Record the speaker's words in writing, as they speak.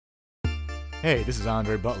Hey, this is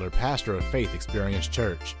Andre Butler, pastor of Faith Experience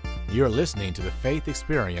Church. You're listening to the Faith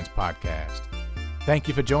Experience podcast. Thank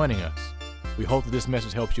you for joining us. We hope that this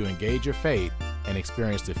message helps you engage your faith and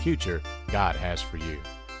experience the future God has for you.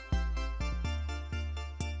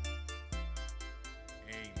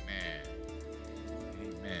 Amen.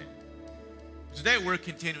 Amen. Today we're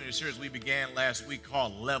continuing a series we began last week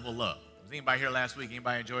called Level Up. Was anybody here last week?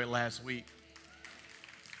 Anybody enjoy it last week?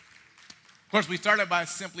 Of course, we started by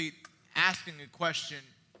simply asking the question,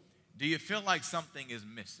 do you feel like something is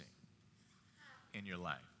missing in your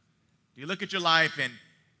life? Do you look at your life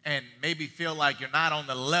and maybe feel like you're not on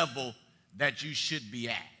the level that you should be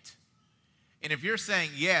at? And if you're saying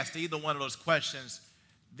yes to either one of those questions,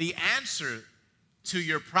 the answer to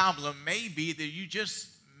your problem may be that you just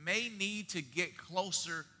may need to get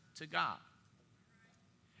closer to God.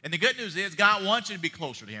 And the good news is God wants you to be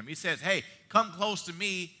closer to Him. He says, hey, come close to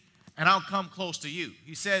me and I'll come close to you.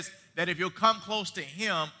 He says that if you'll come close to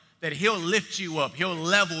Him, that He'll lift you up. He'll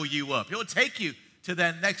level you up. He'll take you to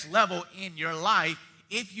that next level in your life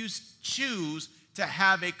if you choose to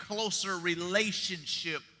have a closer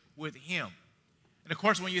relationship with Him. And of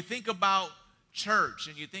course, when you think about church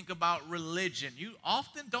and you think about religion, you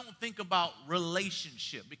often don't think about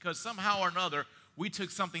relationship because somehow or another we took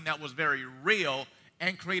something that was very real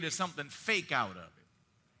and created something fake out of it.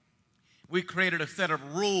 We created a set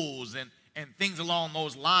of rules and things along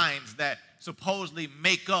those lines that supposedly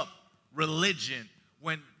make up religion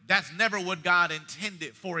when that's never what God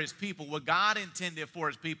intended for His people. What God intended for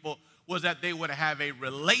His people was that they would have a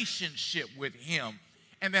relationship with Him.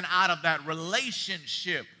 And then out of that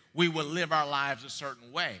relationship, we would live our lives a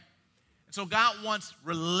certain way. And so God wants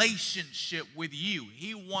relationship with you.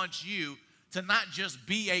 He wants you to not just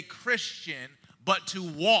be a Christian, but to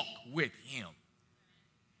walk with Him.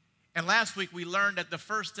 And last week we learned that the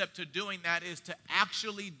first step to doing that is to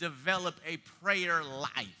actually develop a prayer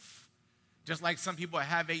life. Just like some people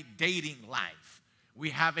have a dating life,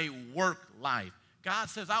 we have a work life. God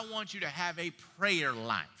says, I want you to have a prayer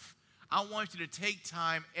life. I want you to take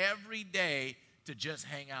time every day to just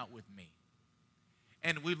hang out with me.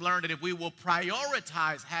 And we've learned that if we will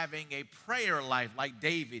prioritize having a prayer life like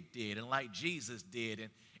David did and like Jesus did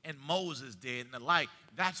and Moses did and the like,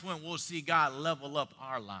 that's when we'll see God level up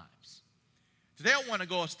our lives. Today I want to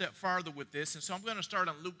go a step farther with this, and so I'm going to start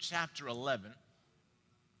on Luke chapter 11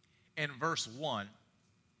 and verse 1.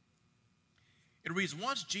 It reads,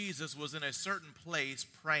 once Jesus was in a certain place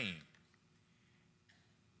praying.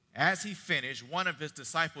 As he finished, one of his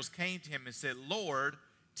disciples came to him and said, Lord,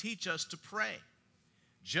 teach us to pray,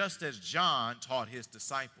 just as John taught his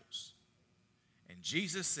disciples. And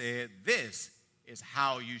Jesus said, this is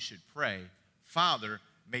how you should pray. Father,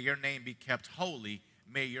 may your name be kept holy.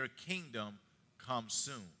 May your kingdom come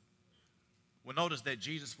soon. Well, notice that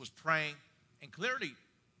Jesus was praying, and clearly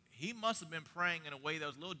he must have been praying in a way that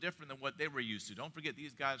was a little different than what they were used to. Don't forget,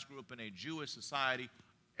 these guys grew up in a Jewish society.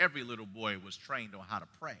 Every little boy was trained on how to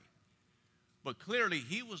pray. But clearly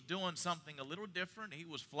he was doing something a little different. He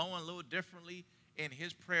was flowing a little differently in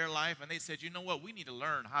his prayer life, and they said, you know what, we need to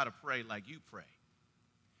learn how to pray like you pray.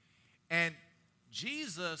 And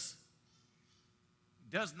Jesus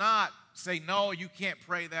does not say, no, you can't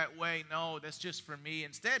pray that way. No, that's just for me.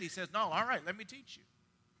 Instead, he says, no, all right, let me teach you.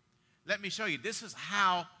 Let me show you. This is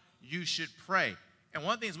how you should pray. And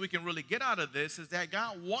one of the things we can really get out of this is that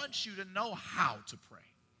God wants you to know how to pray.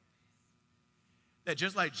 That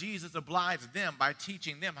just like Jesus obliged them by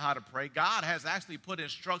teaching them how to pray, God has actually put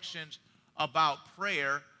instructions about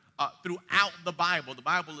prayer throughout the Bible. The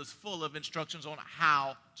Bible is full of instructions on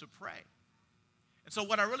how to pray. And so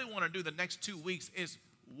what I really want to do the next 2 weeks is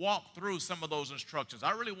walk through some of those instructions.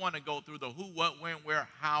 I really want to go through the who, what, when, where,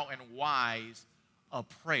 how, and whys of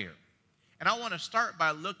prayer. And I want to start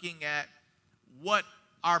by looking at what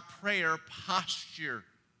our prayer posture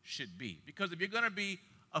should be. Because if you're going to be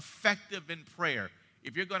effective in prayer,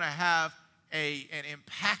 if you're going to have an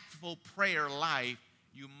impactful prayer life,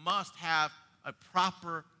 you must have a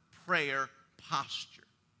proper prayer posture.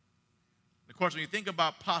 Of course, when you think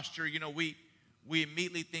about posture, we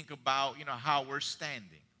immediately think about, how we're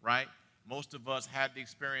standing, right? Most of us had the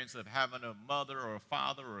experience of having a mother or a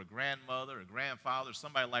father or a grandmother or a grandfather,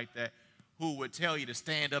 somebody like that, who would tell you to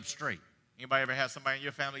stand up straight. Anybody ever have somebody in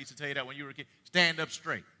your family used to tell you that when you were a kid? Stand up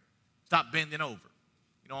straight. Stop bending over.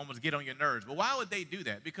 Almost get on your nerves. But why would they do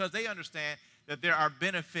that? Because they understand that there are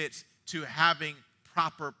benefits to having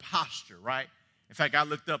proper posture, right? In fact, I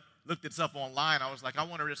looked this up online. I was like, I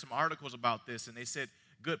want to read some articles about this, and they said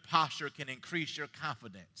good posture can increase your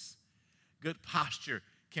confidence. Good posture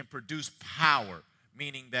can produce power,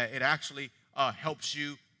 meaning that it actually helps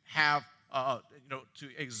you have to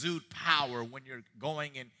exude power when you're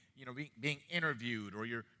going and, being interviewed, or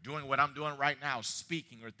you're doing what I'm doing right now,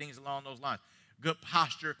 speaking, or things along those lines. Good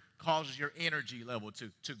posture causes your energy level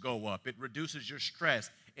to go up. It reduces your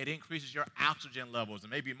stress. It increases your oxygen levels.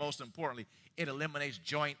 And maybe most importantly, it eliminates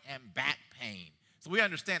joint and back pain. So we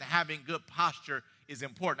understand having good posture is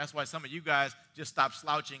important. That's why some of you guys just stop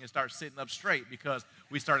slouching and start sitting up straight, because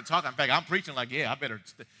we started talking. In fact, I'm preaching like, I better.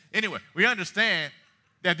 Anyway, we understand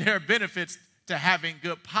that there are benefits to having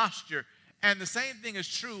good posture. And the same thing is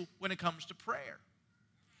true when it comes to prayer.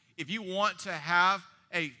 If you want to have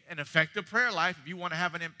an effective prayer life, if you want to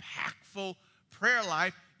have an impactful prayer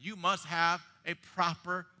life, you must have a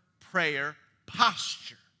proper prayer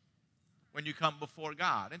posture when you come before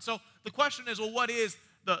God. And so the question is, well, what is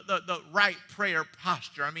the right prayer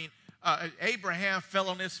posture? I mean, Abraham fell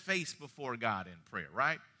on his face before God in prayer,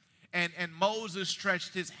 right? And Moses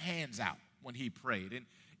stretched his hands out when he prayed.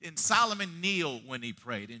 And Solomon kneeled when he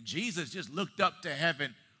prayed. And Jesus just looked up to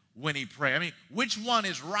heaven when he prayed. I mean, which one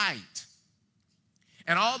is right?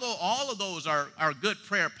 And although all of those are good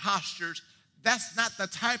prayer postures, that's not the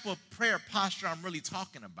type of prayer posture I'm really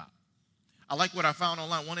talking about. I like what I found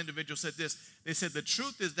online. One individual said this. They said, the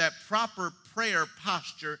truth is that proper prayer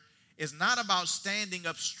posture is not about standing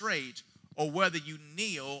up straight or whether you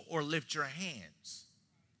kneel or lift your hands.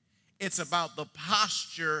 It's about the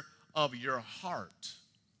posture of your heart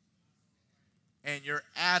and your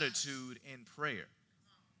attitude in prayer.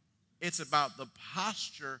 It's about the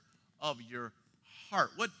posture of your heart.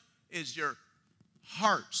 What is your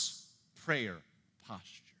heart's prayer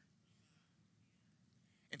posture?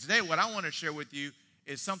 And today what I want to share with you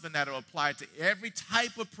is something that will apply to every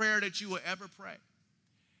type of prayer that you will ever pray.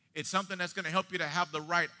 It's something that's going to help you to have the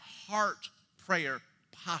right heart prayer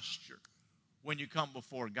posture when you come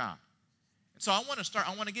before God. And so I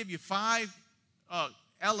want to give you 5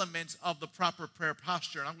 elements of the proper prayer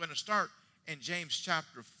posture. And I'm going to start in James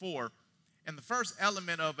chapter 4. And the first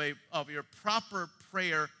element of your proper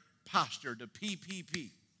prayer posture, the PPP,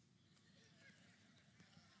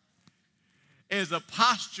 is a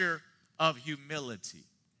posture of humility.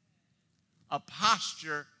 A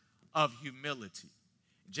posture of humility.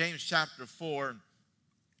 James chapter 4,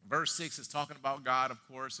 verse 6 is talking about God, of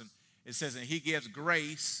course, and it says, and he gives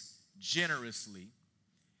grace generously.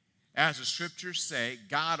 As the scriptures say,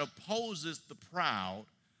 God opposes the proud,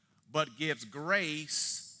 but gives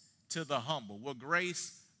grace to the humble. Well,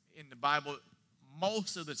 grace in the Bible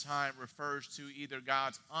most of the time refers to either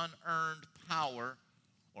God's unearned power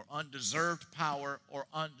or undeserved power or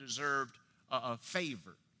undeserved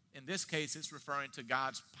favor. In this case, it's referring to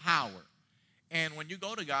God's power. And when you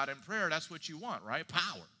go to God in prayer, that's what you want, right?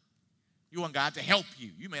 Power. You want God to help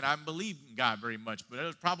you. You may not believe in God very much, but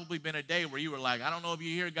there's probably been a day where you were like, I don't know if you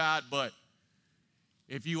hear God, but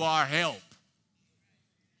if you are, help.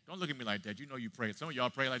 Don't look at me like that. You know you pray. Some of y'all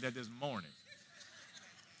pray like that this morning.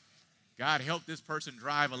 God, help this person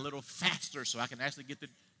drive a little faster so I can actually get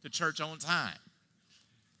to church on time.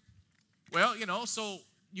 Well, so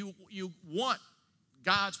you want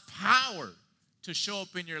God's power to show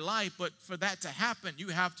up in your life, but for that to happen, you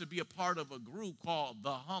have to be a part of a group called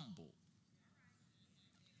the humble.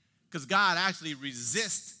 Because God actually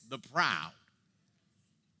resists the proud.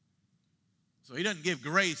 So he doesn't give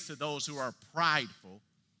grace to those who are prideful.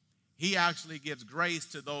 He actually gives grace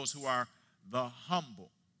to those who are the humble.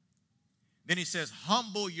 Then he says,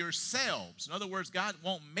 humble yourselves. In other words, God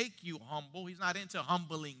won't make you humble. He's not into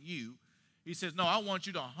humbling you. He says, no, I want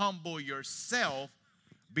you to humble yourself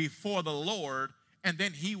before the Lord, and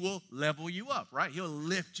then he will level you up, right? He'll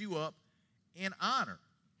lift you up in honor.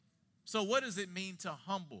 So what does it mean to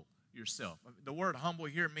humble yourself? The word humble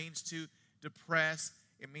here means to depress.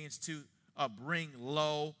 It means to bring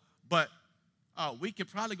low. But we could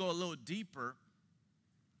probably go a little deeper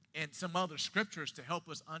in some other scriptures to help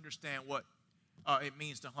us understand what it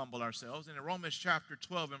means to humble ourselves. And in Romans chapter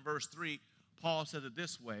 12 and verse 3, Paul says it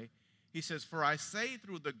this way. He says, for I say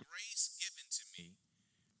through the grace given to me,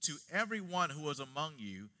 to everyone who is among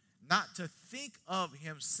you, not to think of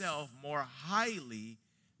himself more highly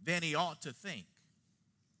than he ought to think,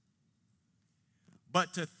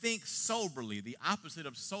 but to think soberly. The opposite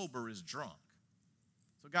of sober is drunk.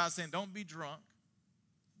 So God's saying, don't be drunk.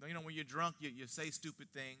 When you're drunk, you say stupid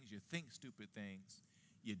things, you think stupid things,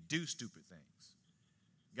 you do stupid things.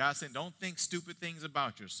 God's saying, don't think stupid things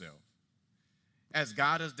about yourself, as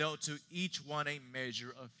God has dealt to each one a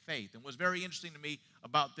measure of faith. And what's very interesting to me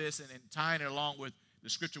about this, and tying it along with the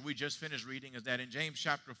scripture we just finished reading, is that in James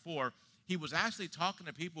chapter 4, he was actually talking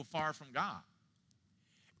to people far from God.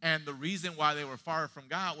 And the reason why they were far from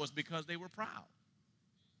God was because they were proud.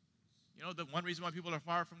 You know, the one reason why people are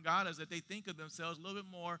far from God is that they think of themselves a little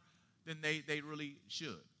bit more than they really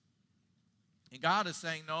should. And God is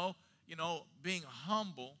saying, no, you know, being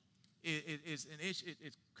humble is an issue.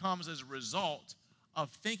 It comes as a result of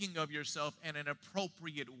thinking of yourself in an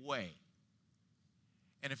appropriate way.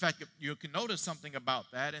 And in fact, you can notice something about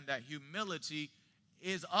that, and that humility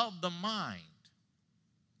is of the mind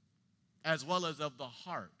as well as of the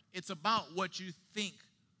heart. It's about what you think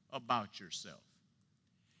about yourself.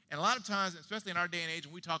 And a lot of times, especially in our day and age,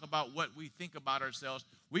 when we talk about what we think about ourselves,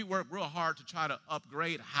 we work real hard to try to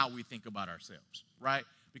upgrade how we think about ourselves, right?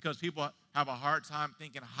 Because people have a hard time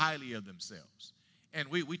thinking highly of themselves. And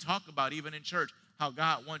we talk about, even in church, how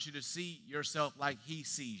God wants you to see yourself like he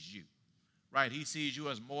sees you, right? He sees you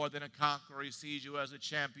as more than a conqueror. He sees you as a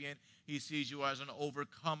champion. He sees you as an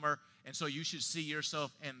overcomer. And so you should see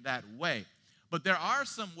yourself in that way. But there are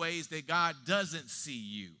some ways that God doesn't see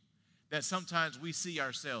you that sometimes we see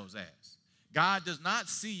ourselves as. God does not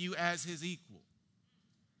see you as his equal.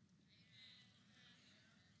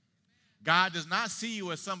 God does not see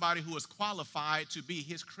you as somebody who is qualified to be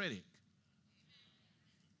his critic.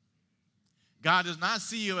 God does not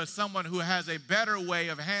see you as someone who has a better way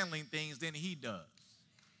of handling things than he does.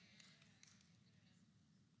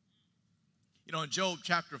 You know, in Job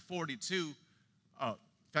chapter 42, in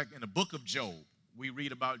fact, in the book of Job, we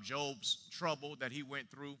read about Job's trouble that he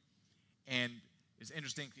went through. And it's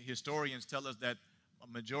interesting, historians tell us that a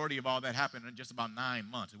majority of all that happened in just about 9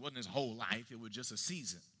 months. It wasn't his whole life. It was just a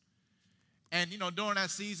season. And, you know, during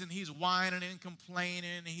that season, he's whining and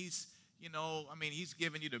complaining. He's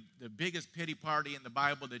giving you the biggest pity party in the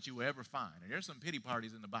Bible that you will ever find. And there's some pity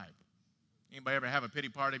parties in the Bible. Anybody ever have a pity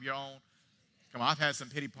party of your own? Come on, I've had some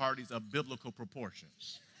pity parties of biblical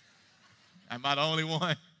proportions. Am I the only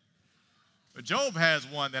one? But Job has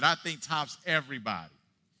one that I think tops everybody.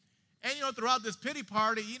 And, you know, throughout this pity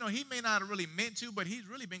party, you know, he may not have really meant to, but he's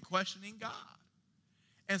really been questioning God.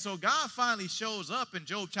 And so God finally shows up in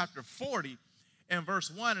Job chapter 40 and verse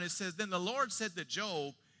 1, and it says, "Then the Lord said to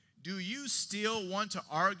Job, do you still want to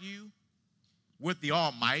argue with the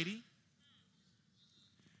Almighty?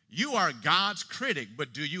 You are God's critic,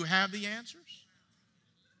 but do you have the answers?"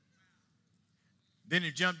 Then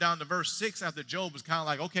you jump down to verse 6 after Job was kind of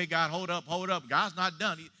like, okay, God, hold up. God's not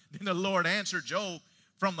done. Then the Lord answered Job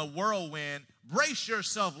from the whirlwind, "Brace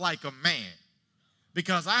yourself like a man,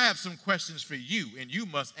 because I have some questions for you, and you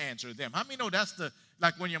must answer them." How many know that's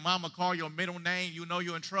like when your mama call your middle name, you know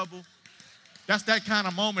you're in trouble? That's that kind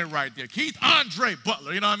of moment right there. Keith Andre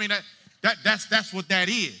Butler, you know what I mean? That's what that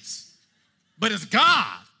is. But it's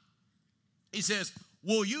God. He says,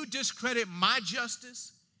 "Will you discredit my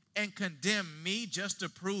justice and condemn me just to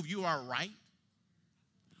prove you are right?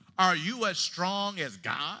 Are you as strong as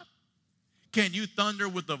God? Can you thunder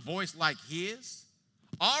with a voice like his?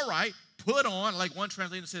 All right, put on," like one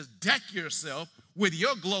translation says, "deck yourself with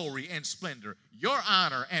your glory and splendor, your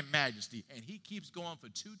honor and majesty." And he keeps going for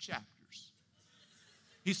 2 chapters.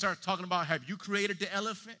 He starts talking about, have you created the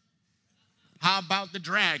elephant? How about the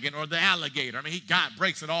dragon or the alligator? I mean, God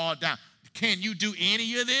breaks it all down. Can you do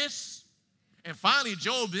any of this? And finally,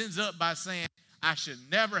 Job ends up by saying, "I should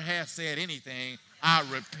never have said anything. I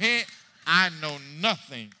repent. I know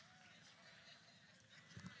nothing."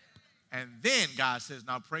 And then God says,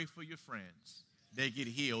 "Now pray for your friends. They get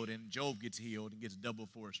healed," and Job gets healed and gets double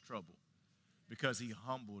for his trouble because he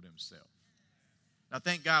humbled himself. Now,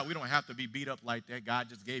 thank God we don't have to be beat up like that. God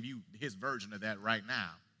just gave you his version of that right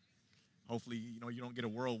now. Hopefully, you know, you don't get a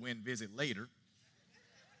whirlwind visit later.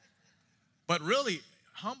 But really,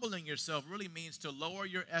 humbling yourself really means to lower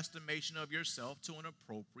your estimation of yourself to an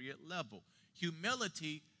appropriate level.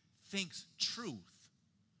 Humility thinks truth.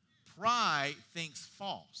 Pride thinks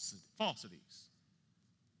falsities.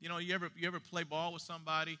 You know, you ever play ball with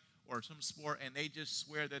somebody or some sport and they just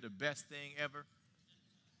swear they're the best thing ever?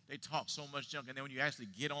 They talk so much junk, and then when you actually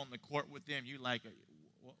get on the court with them, you like,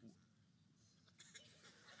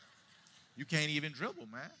 you can't even dribble,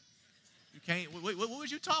 man. You can't. What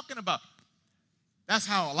was you talking about? That's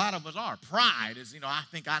how a lot of us are. Pride is, you know, I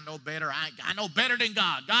think I know better. I know better than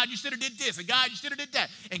God. God, you should have did this, and God, you should have did that,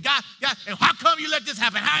 and God, and how come you let this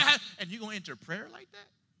happen? And you're going to enter prayer like that?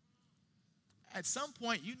 At some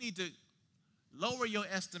point, you need to lower your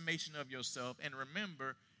estimation of yourself and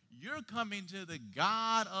remember, you're coming to the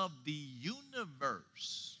God of the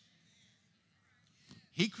universe.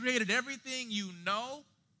 He created everything you know.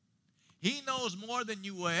 He knows more than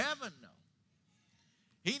you will ever know.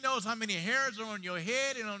 He knows how many hairs are on your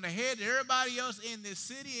head and on the head of everybody else in this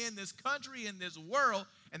city, in this country, in this world,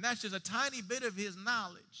 and that's just a tiny bit of his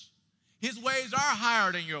knowledge. His ways are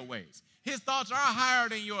higher than your ways. His thoughts are higher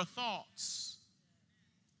than your thoughts.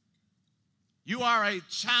 You are a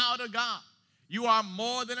child of God. You are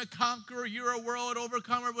more than a conqueror. You're a world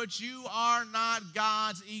overcomer, but you are not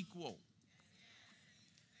God's equal.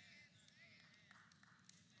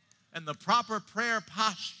 And the proper prayer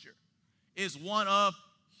posture is one of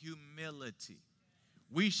humility.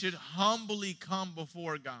 We should humbly come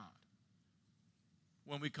before God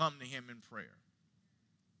when we come to him in prayer.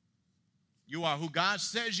 You are who God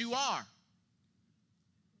says you are.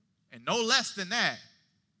 And no less than that,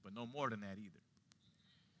 but no more than that either.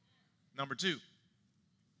 Number 2.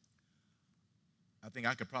 I think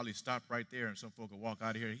I could probably stop right there and some folk will walk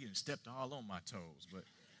out of here. He done stepped all on my toes, but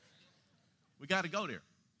we got to go there.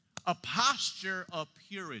 A posture of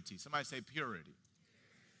purity. Somebody say purity.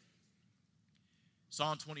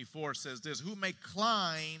 Psalm 24 says this, who may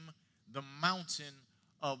climb the mountain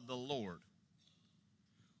of the Lord,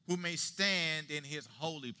 who may stand in his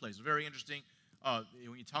holy place. Very interesting.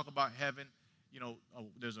 When you talk about heaven,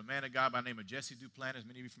 there's a man of God by the name of Jesse Duplantis.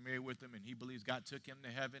 Many of you are familiar with him, and he believes God took him to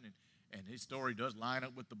heaven, and his story does line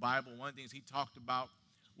up with the Bible. One of the things he talked about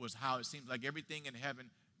was how it seems like everything in heaven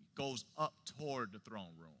goes up toward the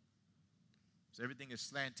throne room. So everything is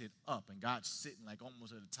slanted up, and God's sitting like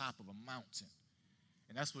almost at the top of a mountain.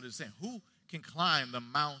 And that's what it's saying. Who can climb the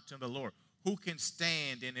mountain of the Lord? Who can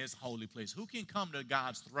stand in his holy place? Who can come to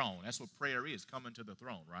God's throne? That's what prayer is, coming to the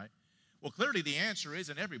throne, right? Well, clearly the answer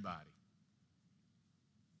isn't everybody.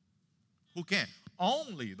 Who can?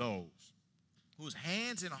 Only those whose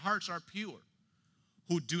hands and hearts are pure,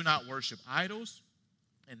 who do not worship idols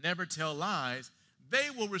and never tell lies, they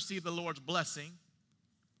will receive the Lord's blessing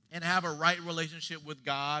and have a right relationship with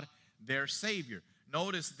God, their Savior.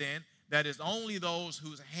 Notice then that it's only those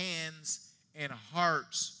whose hands and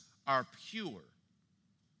hearts are pure.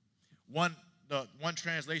 One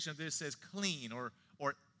translation of this says clean or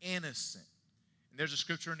innocent. And there's a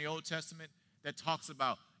scripture in the Old Testament that talks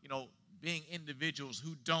about, being individuals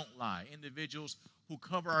who don't lie, individuals who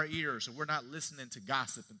cover our ears so we're not listening to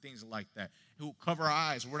gossip and things like that, who cover our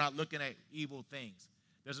eyes so we're not looking at evil things.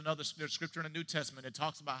 There's scripture in the New Testament that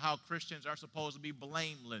talks about how Christians are supposed to be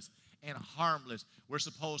blameless and harmless. We're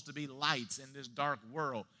supposed to be lights in this dark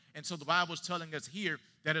world. And so the Bible is telling us here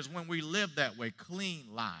that is when we live that way, clean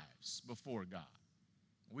lives before God.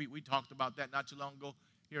 We talked about that not too long ago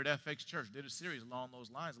here at FX Church. Did a series along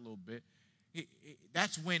those lines a little bit.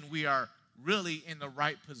 That's when we are really in the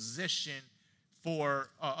right position for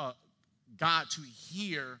God to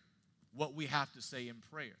hear what we have to say in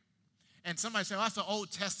prayer. And somebody say, well, that's an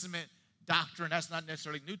Old Testament doctrine. That's not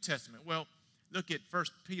necessarily New Testament. Well, look at 1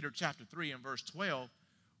 Peter chapter 3 and verse 12,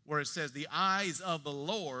 where it says, the eyes of the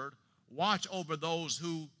Lord watch over those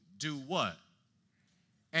who do what?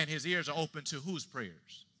 And his ears are open to whose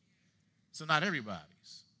prayers? So not everybody's.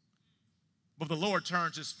 But the Lord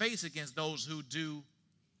turns his face against those who do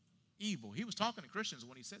evil. He was talking to Christians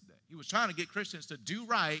when he said that. He was trying to get Christians to do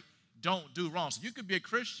right, don't do wrong. So you could be a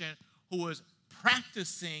Christian who is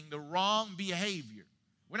practicing the wrong behavior.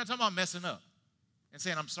 We're not talking about messing up and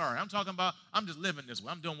saying, I'm sorry. I'm talking about, I'm just living this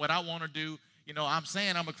way. I'm doing what I want to do. I'm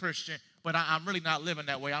saying I'm a Christian, but I'm really not living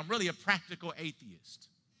that way. I'm really a practical atheist.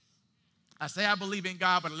 I say I believe in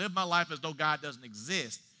God, but I live my life as though God doesn't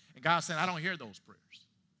exist. And God's saying, I don't hear those prayers.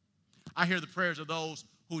 I hear the prayers of those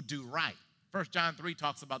who do right. 1 John 3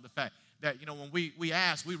 talks about the fact that, when we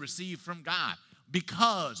ask, we receive from God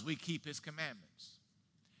because we keep his commandments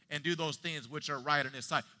and do those things which are right in his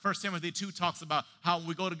sight. 1 Timothy 2 talks about how when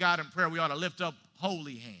we go to God in prayer, we ought to lift up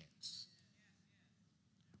holy hands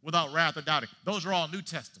without wrath or doubting. Those are all New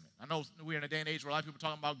Testament. I know we're in a day and age where a lot of people are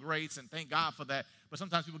talking about grace, and thank God for that, but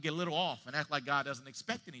sometimes people get a little off and act like God doesn't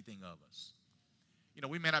expect anything of us.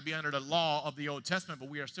 We may not be under the law of the Old Testament, but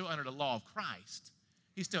we are still under the law of Christ.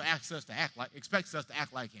 He still expects us to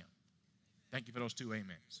act like him. Thank you for those 2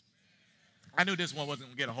 amens. I knew this one wasn't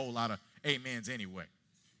going to get a whole lot of amens anyway.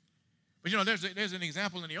 But, there's an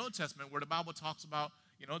example in the Old Testament where the Bible talks about,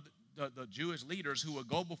 the Jewish leaders who would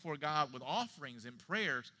go before God with offerings and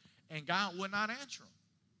prayers, and God would not answer them.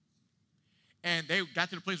 And they got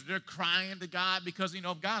to the place where they're crying to God because,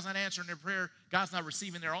 if God's not answering their prayer, God's not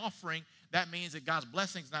receiving their offering, that means that God's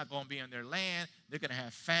blessing's not going to be in their land. They're going to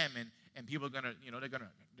have famine, and people are going to,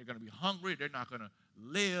 they're going to be hungry. They're not going to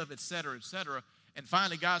live, et cetera, et cetera. And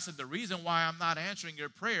finally, God said, the reason why I'm not answering your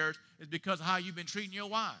prayers is because of how you've been treating your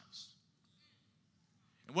wives.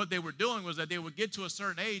 And what they were doing was that they would get to a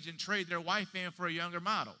certain age and trade their wife in for a younger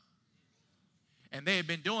model. And they had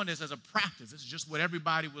been doing this as a practice. This is just what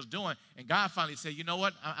everybody was doing. And God finally said, you know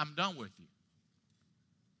what? I'm done with you.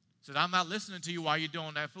 He said, I'm not listening to you while you're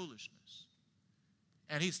doing that foolishness.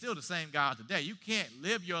 And he's still the same God today. You can't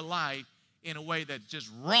live your life in a way that's just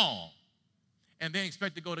wrong and then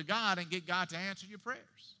expect to go to God and get God to answer your prayers.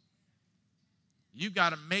 You've got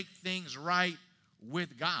to make things right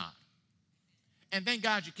with God. And thank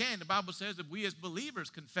God you can. The Bible says if we as believers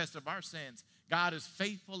confess of our sins, God is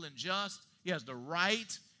faithful and just. He has the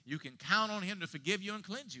right. You can count on him to forgive you and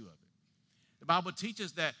cleanse you of it. The Bible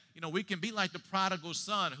teaches that, we can be like the prodigal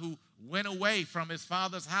son who went away from his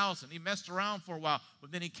father's house and he messed around for a while,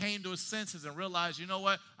 but then he came to his senses and realized, you know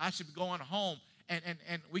what, I should be going home. And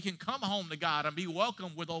we can come home to God and be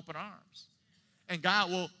welcomed with open arms. And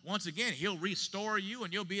God will, once again, he'll restore you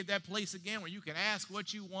and you'll be at that place again where you can ask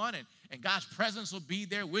what you want and God's presence will be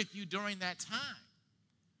there with you during that time.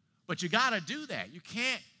 But you got to do that. You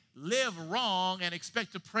can't live wrong and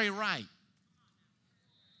expect to pray right.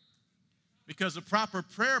 Because the proper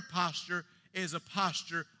prayer posture is a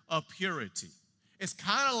posture of purity. It's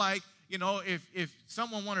kind of like, if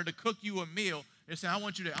someone wanted to cook you a meal, they say, I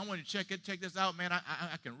want you to check this out, man.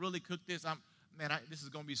 I can really cook this. This is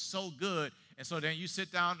going to be so good. And so then you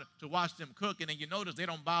sit down to watch them cook, and then you notice they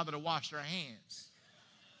don't bother to wash their hands.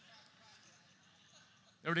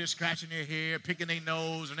 They're just scratching their hair, picking their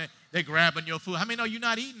nose, and they're grabbing your food. How many know you're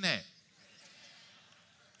not eating that?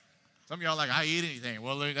 Some of y'all are like, I eat anything.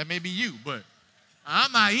 Well, that may be you, but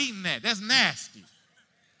I'm not eating that. That's nasty.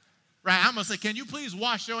 Right? I'm going to say, can you please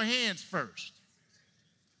wash your hands first?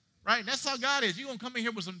 Right? That's how God is. You're going to come in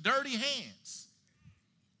here with some dirty hands.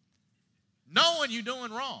 Knowing you're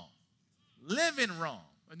doing wrong. Living wrong.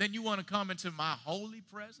 And then you want to come into my holy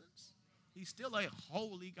presence? He's still a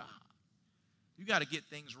holy God. You got to get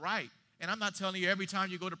things right. And I'm not telling you every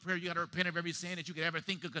time you go to prayer, you got to repent of every sin that you could ever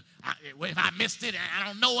think of. If I missed it, I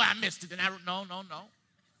don't know I missed it. No.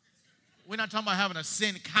 We're not talking about having a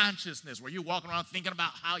sin consciousness where you're walking around thinking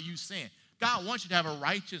about how you sin. God wants you to have a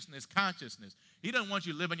righteousness consciousness. He doesn't want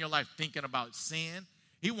you living your life thinking about sin.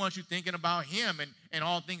 He wants you thinking about him and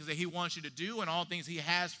all things that he wants you to do and all things he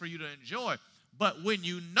has for you to enjoy. But when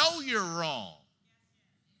you know you're wrong,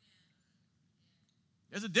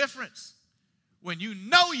 there's a difference. When you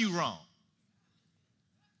know you're wrong.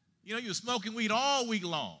 You're smoking weed all week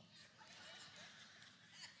long.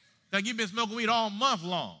 Like you've been smoking weed all month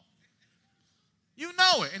long. You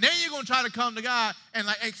know it. And then you're going to try to come to God and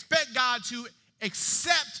expect God to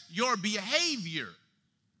accept your behavior.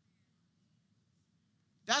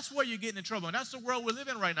 That's where you're getting in trouble. And that's the world we live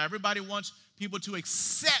in right now. Everybody wants people to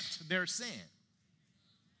accept their sin.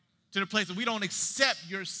 To the place that we don't accept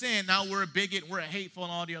your sin. Now we're a bigot, we're a hateful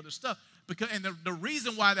and all the other stuff. And the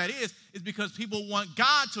reason why that is because people want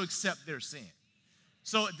God to accept their sin.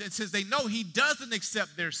 So since they know he doesn't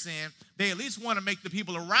accept their sin, they at least want to make the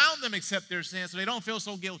people around them accept their sin so they don't feel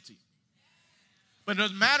so guilty. But it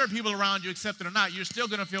doesn't matter if people around you accept it or not. You're still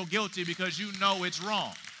going to feel guilty because you know it's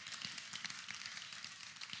wrong.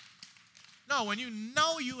 No, when you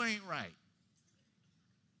know you ain't right,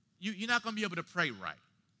 you're not going to be able to pray right.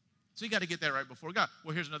 So you got to get that right before God.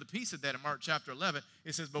 Well, here's another piece of that in Mark chapter 11.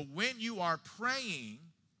 It says, but when you are praying,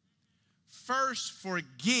 first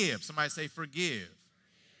forgive. Somebody say forgive.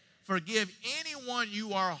 Forgive anyone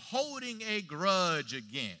you are holding a grudge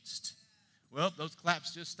against. Well, those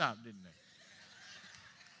claps just stopped, didn't they?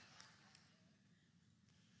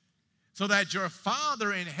 So that your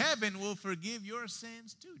Father in heaven will forgive your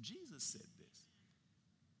sins too. Jesus said this.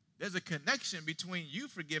 There's a connection between you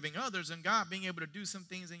forgiving others and God being able to do some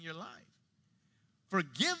things in your life.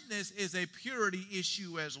 Forgiveness is a purity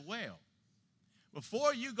issue as well.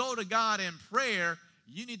 Before you go to God in prayer,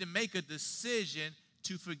 you need to make a decision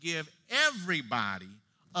to forgive everybody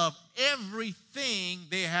of everything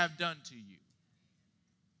they have done to you.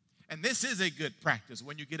 And this is a good practice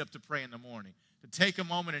when you get up to pray in the morning, to take a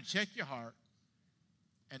moment and check your heart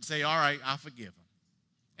and say, all right, I forgive them,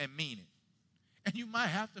 and mean it. And you might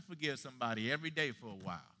have to forgive somebody every day for a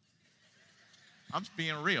while. I'm just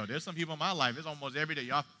being real. There's some people in my life, it's almost every day,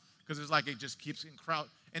 y'all, because it's like it just keeps in crowd.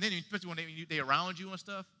 And then especially when they're around you and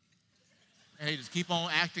stuff, and they just keep on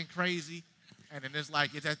acting crazy, and then it's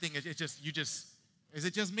like, it's that thing, is it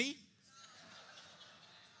just me?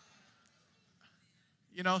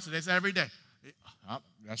 So that's every day.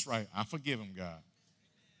 That's right, I forgive him, God.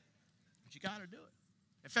 But you got to do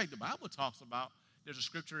it. In fact, the Bible talks about, there's a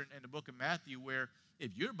scripture in the book of Matthew where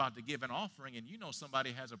if you're about to give an offering and you know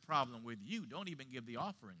somebody has a problem with you, don't even give the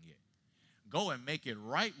offering yet. Go and make it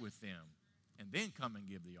right with them and then come and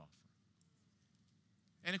give the offering.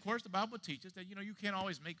 And, of course, the Bible teaches that, you can't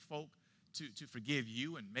always make folk to forgive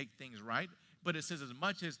you and make things right. But it says as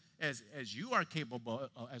much as you are capable,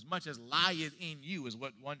 as much as lieth in you is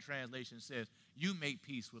what one translation says, you make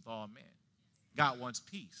peace with all men. God wants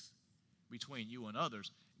peace between you and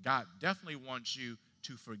others. God definitely wants you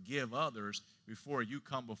to forgive others before you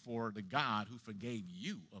come before the God who forgave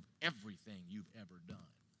you of everything you've ever done.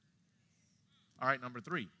 All right, number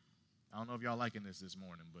 3. I don't know if y'all liking this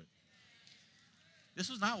morning, but this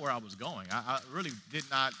was not where I was going. I really did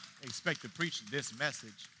not expect to preach this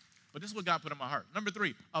message, but this is what God put in my heart. Number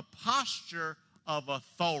 3, a posture of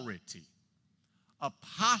authority. A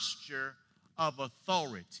posture of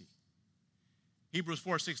authority. Hebrews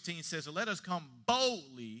 4:16 says, so let us come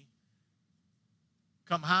boldly.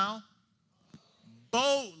 Come how?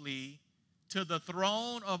 Boldly to the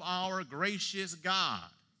throne of our gracious God.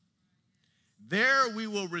 There we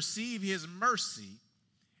will receive his mercy,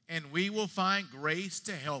 and we will find grace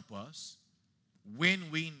to help us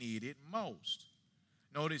when we need it most.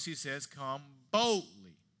 Notice he says, come boldly.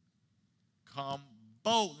 Come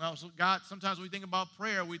boldly. Now, so God, sometimes when we think about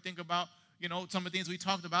prayer, we think about, some of the things we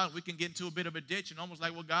talked about. We can get into a bit of a ditch and almost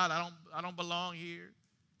like, well, God, I don't belong here.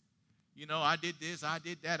 I did this, I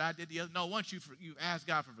did that, I did the other. No, once you ask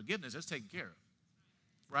God for forgiveness, that's taken care of,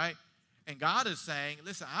 right? And God is saying,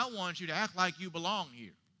 listen, I want you to act like you belong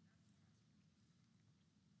here.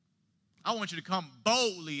 I want you to come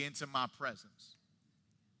boldly into my presence.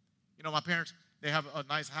 My parents, they have a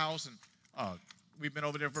nice house, and we've been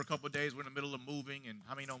over there for a couple of days. We're in the middle of moving, and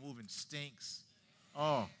how many know moving stinks?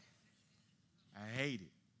 Oh, I hate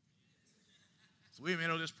it. So we're in the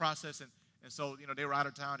middle of this process, and so, they were out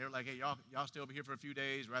of town. They were like, hey, y'all stay over here for a few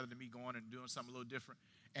days rather than me going and doing something a little different.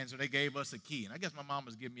 And so they gave us a key. And I guess my mom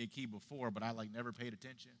was giving me a key before, but I, never paid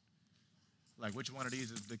attention. Like, which one of these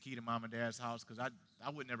is the key to mom and dad's house? Because I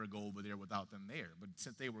would never go over there without them there. But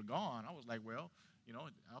since they were gone, I was like, well,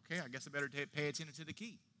 okay, I guess I better pay attention to the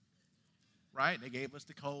key. Right? They gave us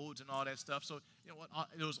the codes and all that stuff. So,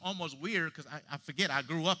 it was almost weird because I forget I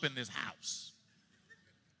grew up in this house.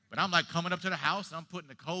 But I'm coming up to the house, and I'm putting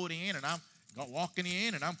the code in, and I'm walking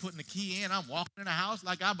in, and I'm putting the key in. I'm walking in the house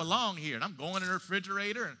like I belong here. And I'm going in the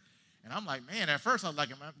refrigerator, and I'm like, man, at first I was like,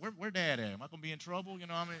 where Dad at? Am I going to be in trouble?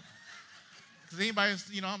 Because anybody,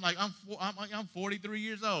 I'm 43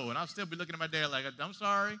 years old, and I'll still be looking at my dad like, I'm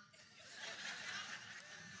sorry.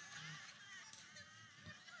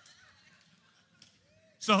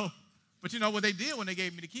 So, but what they did when they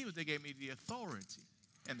gave me the key was they gave me the authority.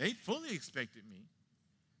 And they fully expected me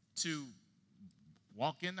to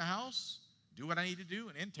walk in the house, do what I need to do,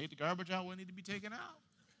 and then take the garbage out when it need to be taken out.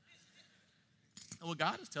 And what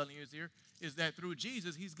God is telling you is that through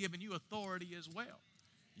Jesus, he's given you authority as well.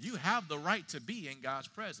 You have the right to be in God's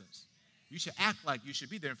presence. You should act like you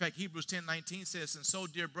should be there. In fact, Hebrews 10:19 says, and so,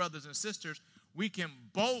 dear brothers and sisters, we can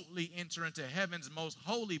boldly enter into heaven's most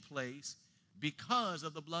holy place because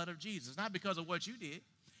of the blood of Jesus. Not because of what you did.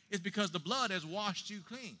 It's because the blood has washed you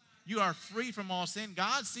clean. You are free from all sin.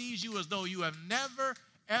 God sees you as though you have never,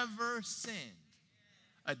 ever sinned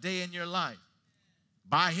a day in your life.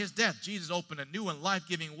 By his death, Jesus opened a new and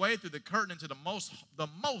life-giving way through the curtain into the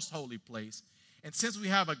most holy place. And since we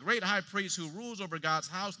have a great high priest who rules over God's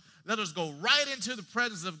house, let us go right into the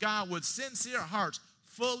presence of God with sincere hearts,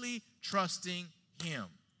 fully trusting him.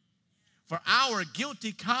 For our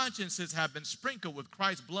guilty consciences have been sprinkled with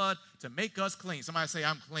Christ's blood to make us clean. Somebody say,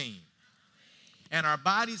 I'm clean. And our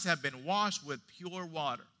bodies have been washed with pure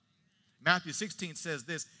water. Matthew 16 says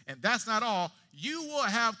this, and that's not all. You will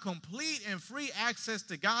have complete and free access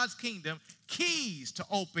to God's kingdom, keys to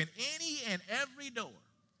open any and every door.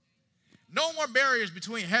 No more barriers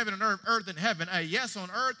between heaven and earth and heaven. A yes on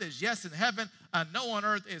earth is yes in heaven. A no on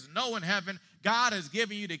earth is no in heaven. God has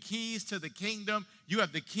given you the keys to the kingdom. You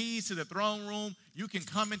have the keys to the throne room. You can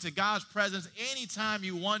come into God's presence anytime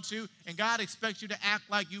you want to, and God expects you to act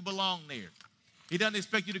like you belong there. He doesn't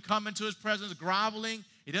expect you to come into his presence groveling.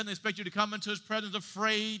 He doesn't expect you to come into his presence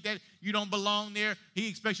afraid that you don't belong there. He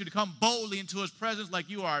expects you to come boldly into his presence like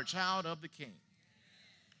you are a child of the King.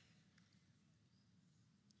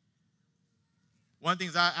 One of the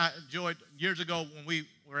things I enjoyed years ago when we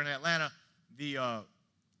were in Atlanta,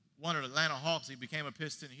 one of the Atlanta Hawks, he became a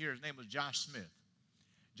Piston here. His name was Josh Smith.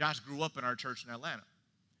 Josh grew up in our church in Atlanta.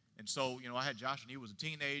 And so, I had Josh, and he was a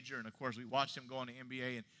teenager, and, of course, we watched him go in the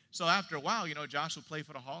NBA. And so after a while, Josh would play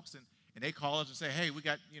for the Hawks, and they call us and say, hey, we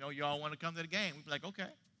got, y'all want to come to the game? We'd be like, okay.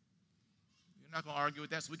 You're not going to argue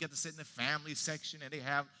with that. So we get to sit in the family section, and they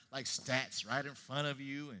have, stats right in front of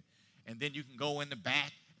you. And then you can go in the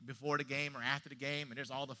back before the game or after the game, and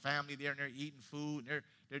there's all the family there, and they're eating food, and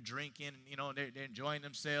they're drinking, and, they're enjoying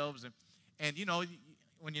themselves. And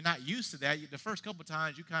when you're not used to that, the first couple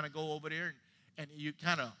times you kind of go over there, and you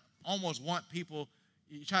kind of almost want people,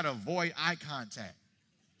 you try to avoid eye contact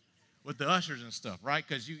with the ushers and stuff, right?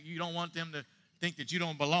 Because you don't want them to think that you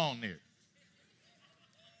don't belong there.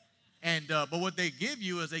 And but what they give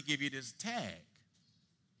you is they give you this tag.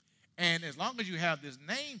 And as long as you have this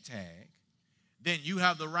name tag, then you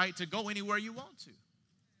have the right to go anywhere you want to.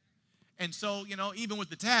 And so, even with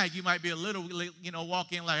the tag, you might be a little,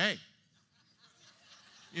 walk in like, hey.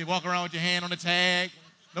 You walk around with your hand on the tag.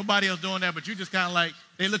 Nobody else doing that, but you just kind of like,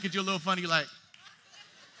 they look at you a little funny, you're like,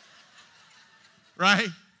 right?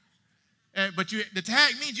 But the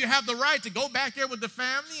tag means you have the right to go back there with the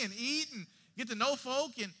family and eat and get to know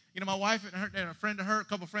folk. And, my wife and a friend of her, a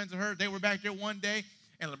couple friends of hers, they were back there one day,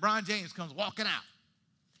 and LeBron James comes walking out.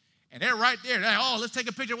 And they're right there. They're like, oh, let's take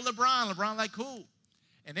a picture with LeBron. LeBron like, cool.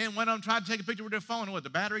 And then one of them tried to take a picture with their phone, and what, the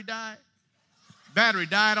battery died? Battery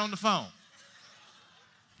died on the phone.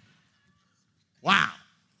 Wow.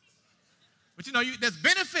 But there's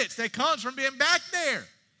benefits that comes from being back there.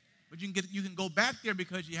 But you can go back there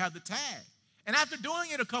because you have the tag. And after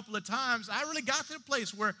doing it a couple of times, I really got to the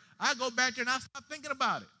place where I go back there and I stop thinking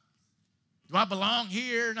about it. Do I belong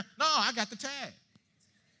here? No, I got the tag.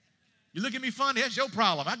 You look at me funny, that's your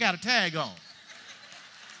problem. I got a tag on.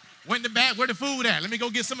 Where the food at? Let me go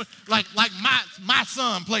get some, like my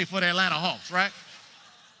son played for the Atlanta Hawks, right?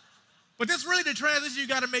 But this really the transition you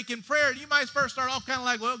got to make in prayer. You might first start off kind of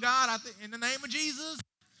like, well, God, I think in the name of Jesus,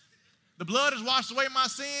 the blood has washed away my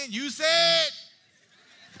sin. You said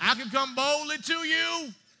I can come boldly to you.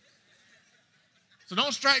 So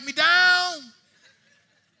don't strike me down.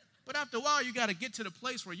 But after a while, you got to get to the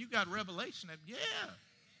place where you got revelation that, yeah,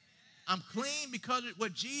 I'm clean because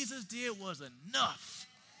what Jesus did was enough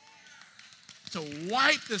to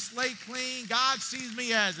wipe the slate clean. God sees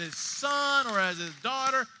me as his son or as his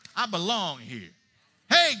daughter. I belong here.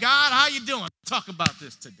 Hey, God, how you doing? Talk about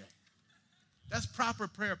this today. That's proper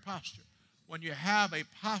prayer posture, when you have a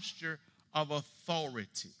posture of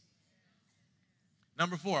authority.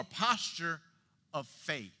 Number 4, a posture of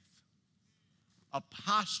faith. A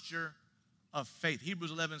posture of faith.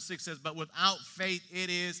 Hebrews 11:6 says, but without faith it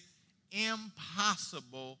is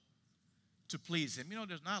impossible to please him.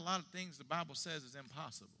 There's not a lot of things the Bible says is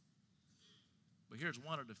impossible. But here's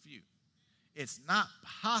one of the few. It's not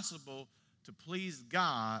possible to please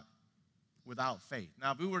God without faith.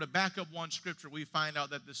 Now, if we were to back up one scripture, we find out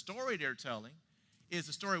that the story they're telling is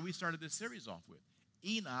the story we started this series off with.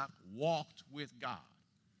 Enoch walked with God.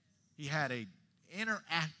 He had an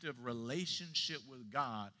interactive relationship with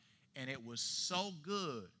God, and it was so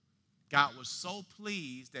good. God was so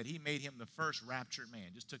pleased that he made him the first raptured man,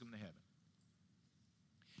 just took him to heaven.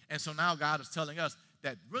 And so now God is telling us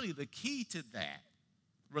that really the key to that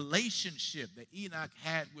relationship that Enoch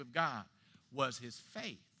had with God was his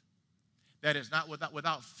faith. That is not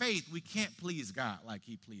without faith, we can't please God like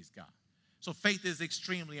he pleased God. So faith is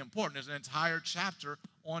extremely important. There's an entire chapter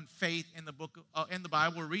on faith in the book in the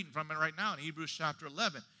Bible. We're reading from it right now in Hebrews chapter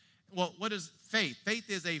 11. Well, what is faith? Faith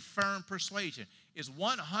is a firm persuasion. It's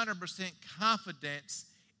 100% confidence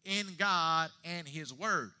in God and his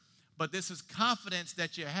word. But this is confidence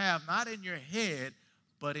that you have not in your head,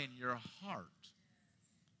 but in your heart.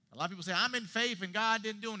 A lot of people say, I'm in faith and God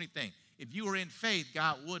didn't do anything. If you were in faith,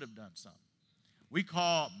 God would have done something. We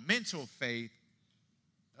call mental faith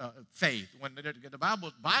faith. When the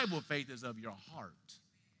Bible faith is of your heart.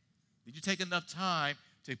 Did you take enough time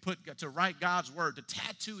to write God's word, to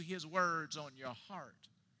tattoo his words on your heart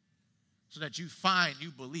so that you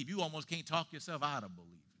believe? You almost can't talk yourself out of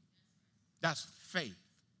believing. That's faith.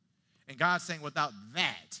 And God's saying without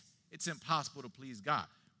that, it's impossible to please God.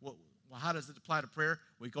 Well, how does it apply to prayer?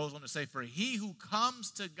 Well, he goes on to say, for he who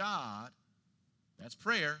comes to God, that's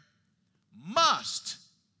prayer, must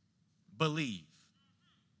believe.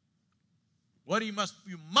 What do you must?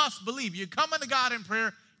 You must believe. You're coming to God in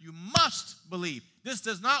prayer, you must believe. This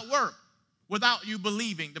does not work without you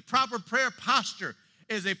believing. The proper prayer posture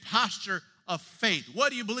is a posture of faith.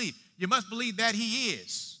 What do you believe? You must believe that he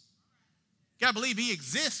is. You got to believe he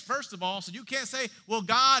exists, first of all, so you can't say, well,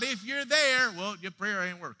 God, if you're there, well, your prayer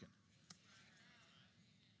ain't working.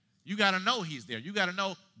 You got to know he's there. You got to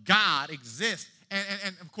know God exists.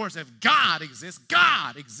 And of course, if God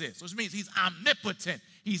exists, which means he's omnipotent.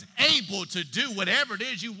 He's able to do whatever it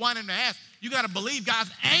is you want him to ask. You got to believe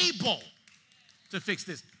God's able to fix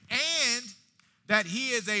this. And that he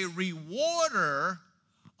is a rewarder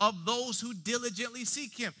of those who diligently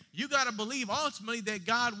seek him. You got to believe ultimately that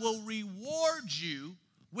God will reward you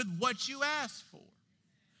with what you ask for.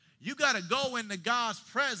 You got to go into God's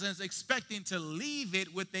presence expecting to leave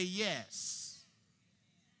it with a yes.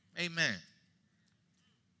 Amen.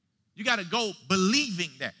 You got to go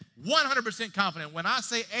believing that. 100% confident. When I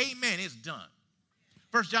say amen, it's done.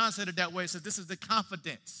 1 John said it that way. It says this is the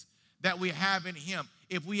confidence that we have in him.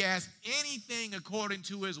 If we ask anything according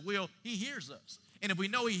to his will, he hears us. And if we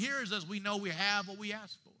know he hears us, we know we have what we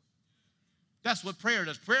ask for. That's what prayer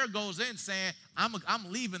does. Prayer goes in saying, I'm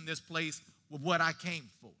leaving this place with what I came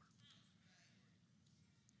for.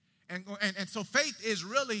 And so faith is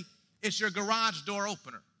really, it's your garage door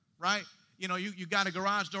opener, right? You know, you got a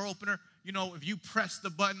garage door opener. You know, if you press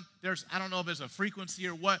the button, I don't know if it's a frequency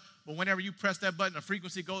or what, but whenever you press that button, the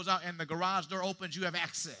frequency goes out and the garage door opens, you have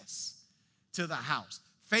access to the house.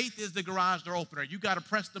 Faith is the garage door opener. You got to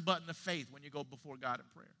press the button of faith when you go before God in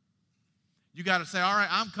prayer. You got to say, all right,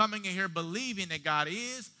 I'm coming in here believing that God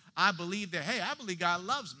is. I believe that, hey, I believe God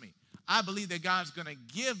loves me. I believe that God's going to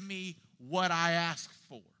give me what I ask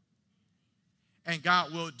for. And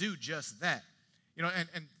God will do just that. You know,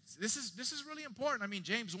 and this is really important. I mean,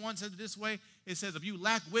 James 1 said it this way. It says, if you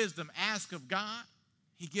lack wisdom, ask of God.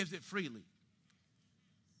 He gives it freely.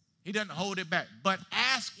 He doesn't hold it back. But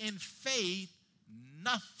ask in faith,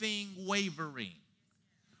 nothing wavering.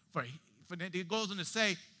 For it goes on to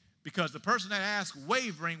say, because the person that asks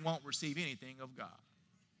wavering won't receive anything of God.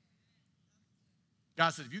 God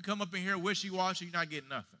said, if you come up in here wishy-washy, you're not getting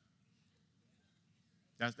nothing.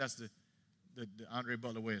 That's the Andre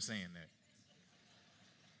Butler way of saying that.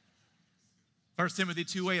 1 Timothy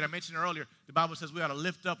 2:8, I mentioned earlier, the Bible says we ought to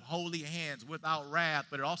lift up holy hands without wrath,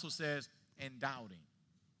 but it also says, and doubting.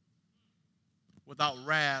 Without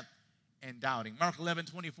wrath and doubting. Mark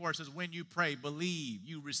 11:24 says, when you pray, believe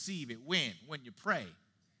you receive it. When? When you pray.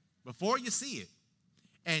 Before you see it.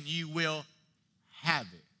 And you will have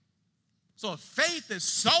it. So faith is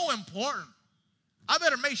so important. I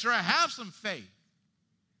better make sure I have some faith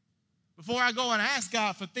before I go and ask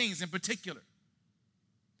God for things in particular.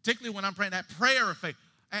 Particularly when I'm praying that prayer of faith.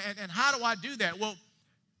 And how do I do that? Well,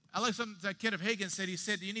 I like something that Kenneth Hagin said. He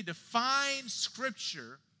said you need to find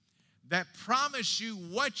scripture that promise you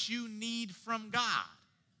what you need from God.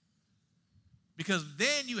 Because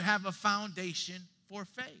then you have a foundation for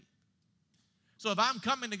faith. So if I'm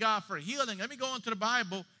coming to God for healing, let me go into the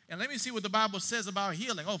Bible and let me see what the Bible says about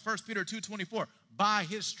healing. Oh, 1 Peter 2:24, by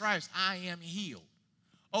his stripes I am healed.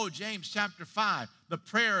 Oh, James chapter 5, the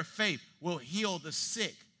prayer of faith will heal the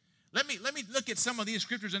sick. Let me look at some of these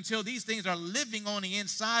scriptures until these things are living on the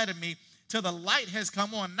inside of me, till the light has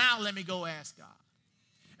come on. Now let me go ask God.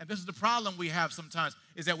 And this is the problem we have sometimes,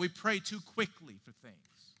 is that we pray too quickly for things.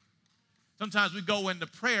 Sometimes we go into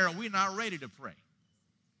prayer and we're not ready to pray.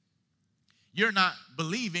 You're not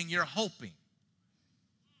believing, you're hoping.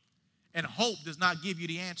 And hope does not give you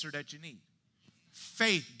the answer that you need.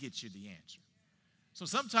 Faith gets you the answer. So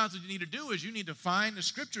sometimes what you need to do is you need to find the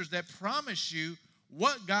scriptures that promise you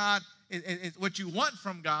what God is, what you want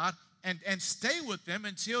from God, and stay with them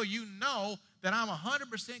until you know that I'm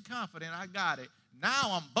 100% confident I got it.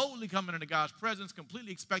 Now I'm boldly coming into God's presence,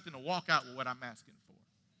 completely expecting to walk out with what I'm asking for.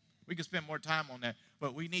 We can spend more time on that,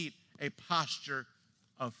 but we need a posture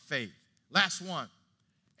of faith. Last one,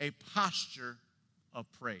 a posture of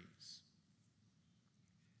praise.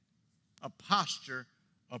 A posture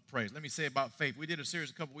of praise. Let me say about faith. We did a series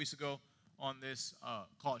a couple weeks ago on this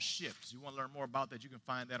called Shifts. You want to learn more about that, you can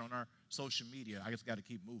find that on our social media. I just got to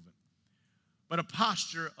keep moving. But a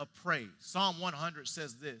posture of praise. Psalm 100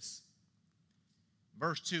 says this.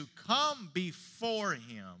 Verse 2, come before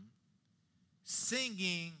him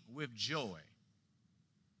singing with joy.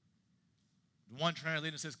 One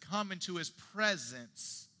translation says, come into his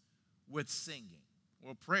presence with singing.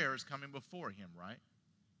 Well, prayer is coming before him, right?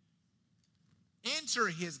 Enter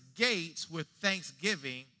his gates with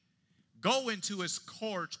thanksgiving. Go into his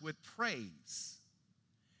courts with praise.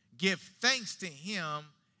 Give thanks to him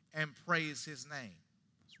and praise his name.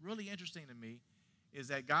 It's really interesting to me is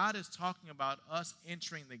that God is talking about us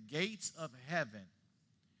entering the gates of heaven,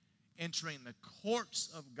 entering the courts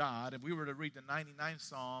of God. If we were to read the 99th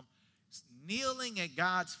Psalm, kneeling at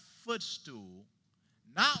God's footstool,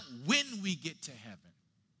 not when we get to heaven.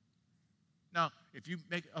 Now, if you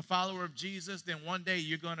make a follower of Jesus, then one day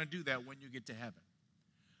you're going to do that when you get to heaven.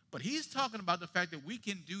 But he's talking about the fact that we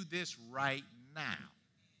can do this right now.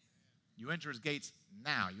 You enter his gates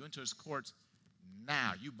now. You enter his courts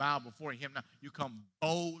now. You bow before him now. You come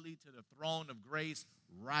boldly to the throne of grace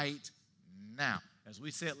right now. As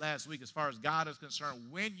we said last week, as far as God is concerned,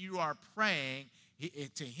 when you are praying,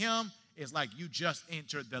 to him, it's like you just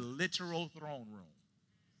entered the literal throne room.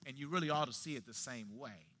 And you really ought to see it the same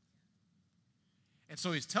way. And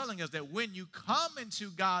so he's telling us that when you come into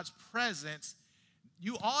God's presence,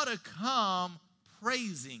 you ought to come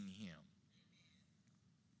praising him.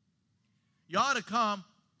 You ought to come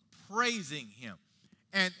praising him.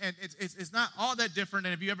 And it's not all that different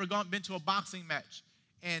than if you ever been to a boxing match.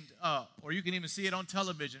 And or you can even see it on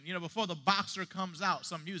television. You know, before the boxer comes out,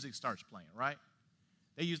 some music starts playing, right?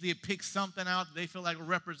 They usually pick something out that they feel like will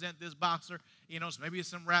represent this boxer. So maybe it's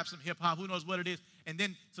some rap, some hip-hop, who knows what it is. And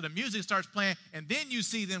then, so the music starts playing, and then you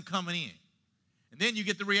see them coming in. And then you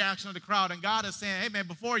get the reaction of the crowd, and God is saying, hey, man,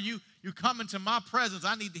 before you come into my presence,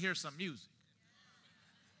 I need to hear some music.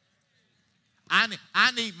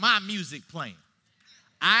 I need my music playing.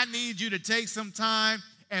 I need you to take some time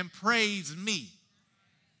and praise me.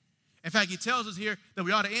 In fact, he tells us here that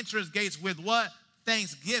we ought to enter his gates with what?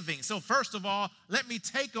 Thanksgiving. So first of all, let me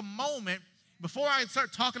take a moment before I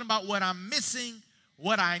start talking about what I'm missing,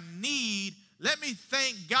 what I need. Let me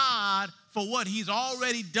thank God for what he's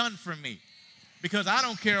already done for me. Because I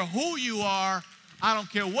don't care who you are. I don't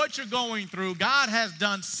care what you're going through. God has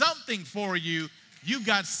done something for you. You've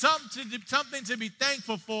got something to be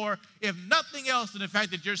thankful for, if nothing else than the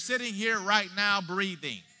fact that you're sitting here right now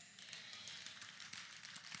breathing.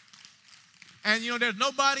 And there's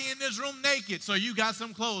nobody in this room naked, so you got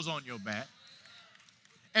some clothes on your back.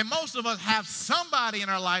 And most of us have somebody in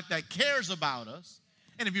our life that cares about us.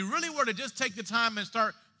 And if you really were to just take the time and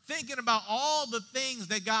start thinking about all the things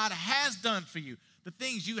that God has done for you, the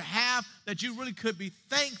things you have that you really could be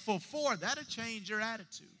thankful for, that'll change your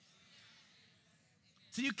attitude.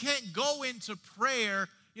 So you can't go into prayer,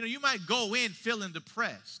 you might go in feeling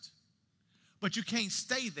depressed, but you can't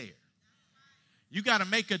stay there. You got to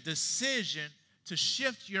make a decision to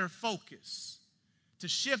shift your focus, to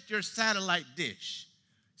shift your satellite dish.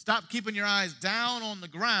 Stop keeping your eyes down on the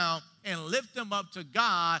ground and lift them up to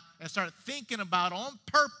God and start thinking about, on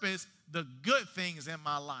purpose, the good things in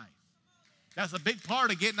my life. That's a big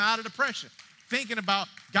part of getting out of depression. Thinking about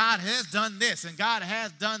God has done this and God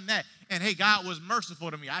has done that. And hey, God was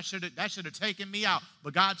merciful to me. That should have taken me out,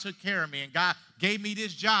 but God took care of me, and God gave me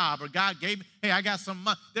this job, or God gave me, hey, I got some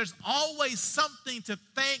money. There's always something to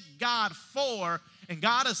thank God for, and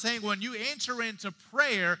God is saying when you enter into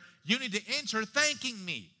prayer, you need to enter thanking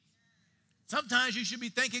me. Sometimes you should be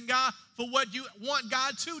thanking God for what you want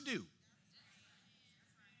God to do.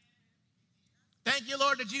 Thank you,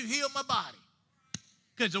 Lord, that you healed my body.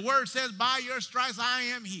 Because the word says, by your stripes I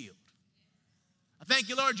am healed. I thank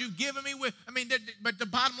you, Lord, you've given me but the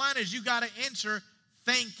bottom line is you got to enter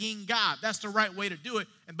thanking God. That's the right way to do it.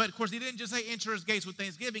 But of course, he didn't just say enter his gates with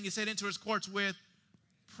thanksgiving. He said enter his courts with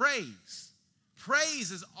praise.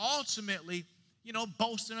 Praise is ultimately,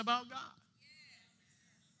 boasting about God.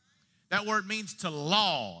 That word means to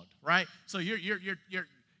laud, right? So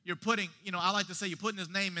you're putting, I like to say you're putting his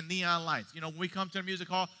name in neon lights. When we come to the music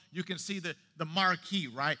hall, you can see the marquee,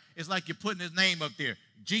 right? It's like you're putting his name up there.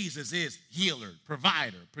 Jesus is healer,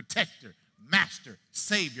 provider, protector, master,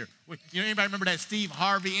 savior. Anybody remember that Steve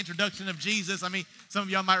Harvey introduction of Jesus? Some of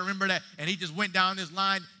y'all might remember that. And he just went down this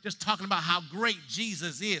line just talking about how great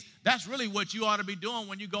Jesus is. That's really what you ought to be doing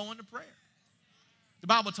when you go into prayer. The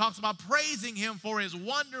Bible talks about praising him for his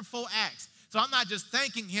wonderful acts. So I'm not just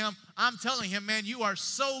thanking him. I'm telling him, man, you are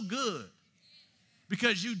so good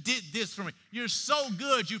because you did this for me. You're so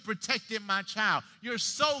good you protected my child. You're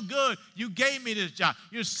so good you gave me this job.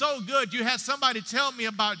 You're so good you had somebody tell me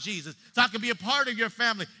about Jesus so I could be a part of your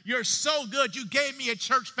family. You're so good you gave me a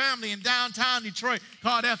church family in downtown Detroit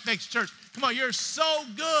called FX Church. Come on, you're so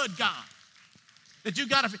good, God, that you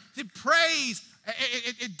got to praise.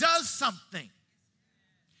 It does something.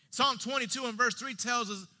 Psalm 22 and verse 3 tells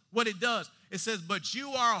us what it does. It says, but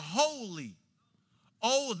you are holy,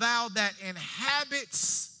 O thou that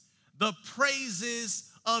inhabits the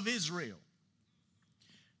praises of Israel.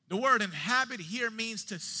 The word inhabit here means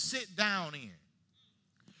to sit down in.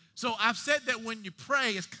 So I've said that when you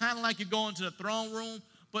pray, it's kind of like you're going to the throne room,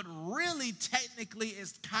 but really, technically,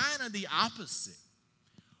 it's kind of the opposite.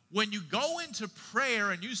 When you go into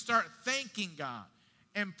prayer and you start thanking God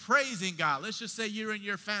and praising God, let's just say you're in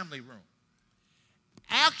your family room.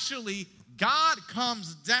 Actually, God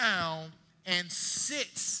comes down and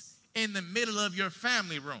sits in the middle of your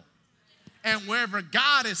family room. And wherever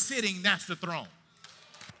God is sitting, that's the throne.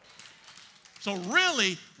 So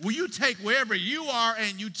really, will you take wherever you are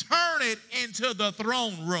and you turn it into the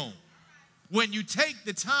throne room? When you take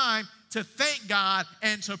the time to thank God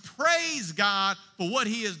and to praise God for what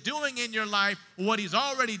he is doing in your life, what he's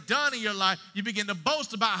already done in your life, you begin to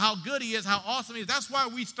boast about how good he is, how awesome he is. That's why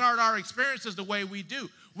we start our experiences the way we do.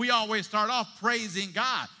 We always start off praising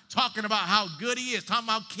God, talking about how good he is, talking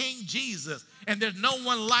about King Jesus, and there's no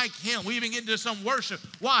one like him. We even get into some worship.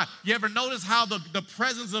 Why? You ever notice how the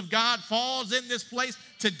presence of God falls in this place?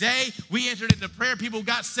 Today, we entered into prayer. People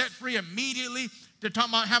got set free immediately. They're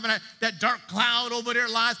talking about having that dark cloud over their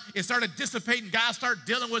lives. It started dissipating. God started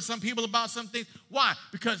dealing with some people about some things. Why?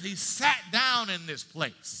 Because he sat down in this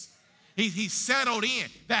place. He settled in.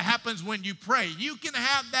 That happens when you pray. You can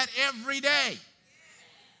have that every day.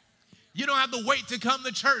 You don't have to wait to come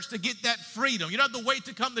to church to get that freedom. You don't have to wait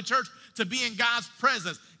to come to church to be in God's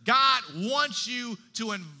presence. God wants you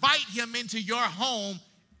to invite him into your home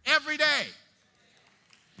every day.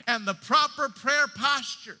 And the proper prayer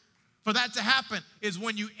posture for that to happen is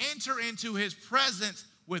when you enter into his presence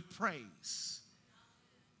with praise.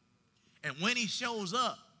 And when he shows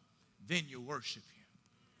up, then you worship him.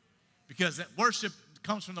 Because that worship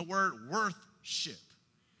comes from the word worthship,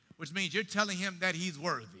 which means you're telling him that he's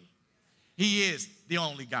worthy. He is the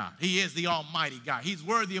only God. He is the almighty God. He's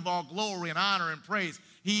worthy of all glory and honor and praise.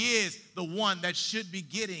 He is the one that should be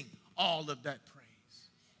getting all of that praise.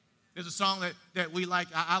 There's a song that we like,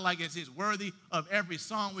 I like it. It's worthy of every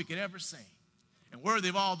song we could ever sing and worthy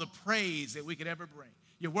of all the praise that we could ever bring.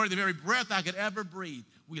 You're worthy of every breath I could ever breathe.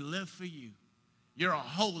 We live for you. You're a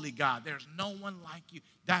holy God. There's no one like you.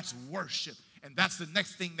 That's worship. And that's the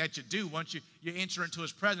next thing that you do once you enter into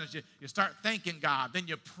his presence. You start thanking God. Then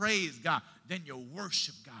you praise God. Then you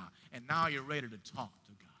worship God. And now you're ready to talk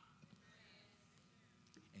to God.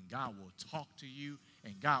 And God will talk to you.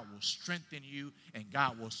 And God will strengthen you. And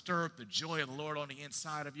God will stir up the joy of the Lord on the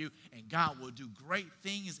inside of you. And God will do great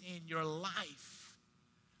things in your life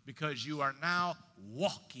because you are now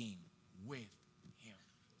walking with him.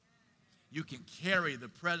 You can carry the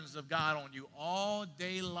presence of God on you all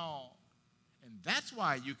day long. And that's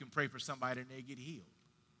why you can pray for somebody and they get healed.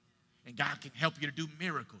 And God can help you to do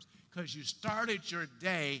miracles because you started your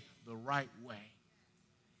day the right way.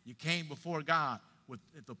 You came before God with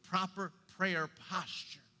the proper prayer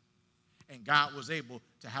posture. And God was able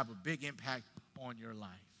to have a big impact on your life.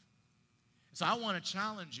 So I want to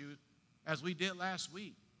challenge you, as we did last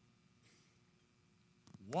week,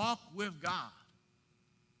 walk with God.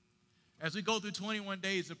 As we go through 21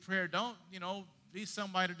 days of prayer, don't, be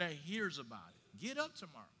somebody that hears about it. Get up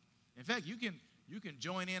tomorrow. In fact, you can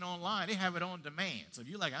join in online. They have it on demand. So if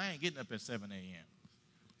you're like, I ain't getting up at 7 a.m.,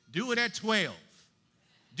 do it at 12.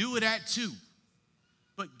 Do it at 2.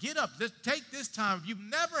 But get up. Just take this time. If you've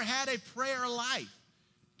never had a prayer life,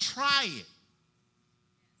 try it.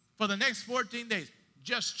 For the next 14 days,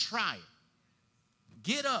 just try it.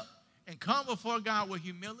 Get up and come before God with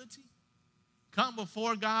humility. Come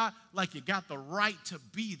before God like you got the right to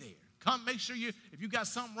be there. Come, make sure if you got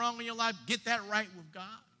something wrong in your life, get that right with God.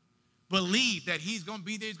 Believe that he's going to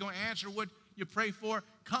be there. He's going to answer what you pray for.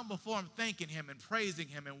 Come before him thanking him and praising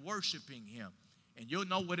him and worshiping him. And you'll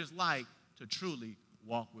know what it's like to truly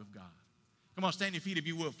walk with God. Come on, stand your feet if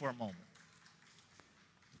you will for a moment.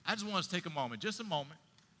 I just want us to take a moment, just a moment,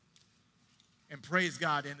 and praise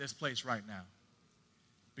God in this place right now.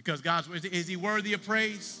 Because is he worthy of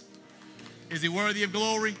praise? Is he worthy of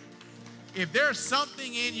glory? If there's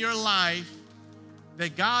something in your life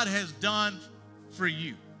that God has done for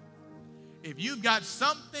you, if you've got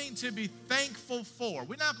something to be thankful for,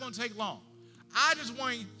 we're not going to take long. I just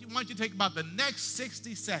want you to take about the next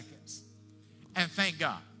 60 seconds and thank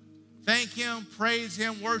God. Thank him, praise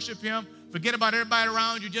him, worship him. Forget about everybody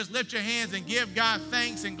around you. Just lift your hands and give God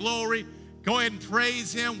thanks and glory. Go ahead and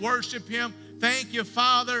praise him, worship him. Thank you,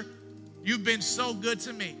 Father. You've been so good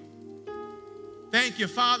to me. Thank you,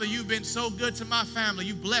 Father. You've been so good to my family.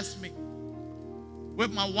 You blessed me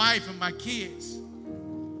with my wife and my kids.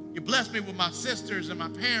 You blessed me with my sisters and my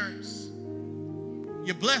parents.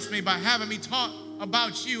 You blessed me by having me talk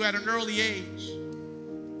about you at an early age.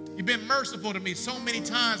 You've been merciful to me so many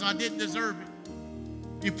times I didn't deserve it.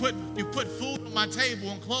 You put food on my table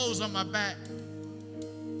and clothes on my back.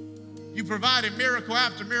 You provided miracle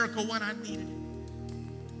after miracle when I needed it.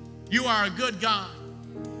 You are a good God.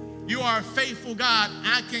 You are a faithful God.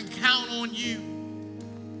 I can count on you.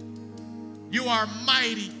 You are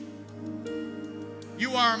mighty.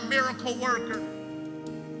 You are a miracle worker.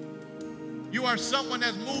 You are someone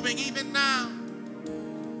that's moving even now.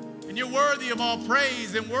 And you're worthy of all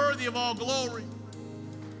praise and worthy of all glory.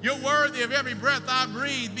 You're worthy of every breath I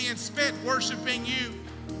breathe being spent worshiping you.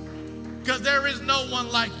 Because there is no one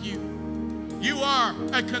like you. You are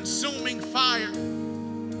a consuming fire.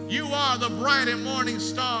 You are the bright and morning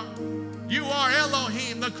star. You are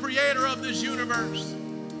Elohim, the creator of this universe.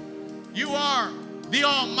 You are the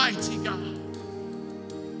Almighty God.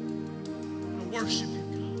 I worship you,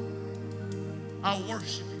 God. I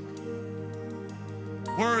worship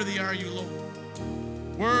you. Worthy are you, Lord.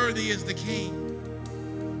 Worthy is the King.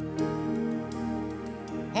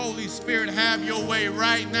 Holy Spirit, have your way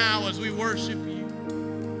right now as we worship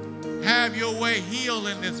you. Have your way. Heal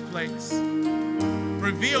in this place.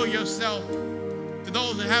 Reveal yourself to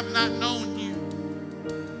those that have not known you.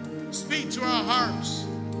 Speak to our hearts.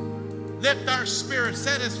 Lift our spirits.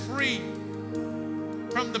 Set us free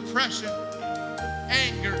from depression,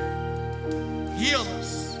 anger. Heal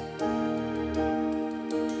us.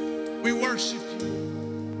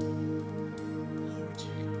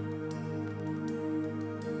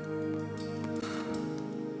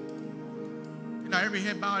 every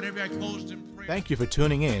head bowed, every eye closed in prayer. Thank you for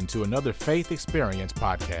tuning in to another Faith Experience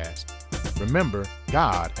podcast. Remember,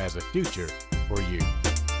 God has a future for you.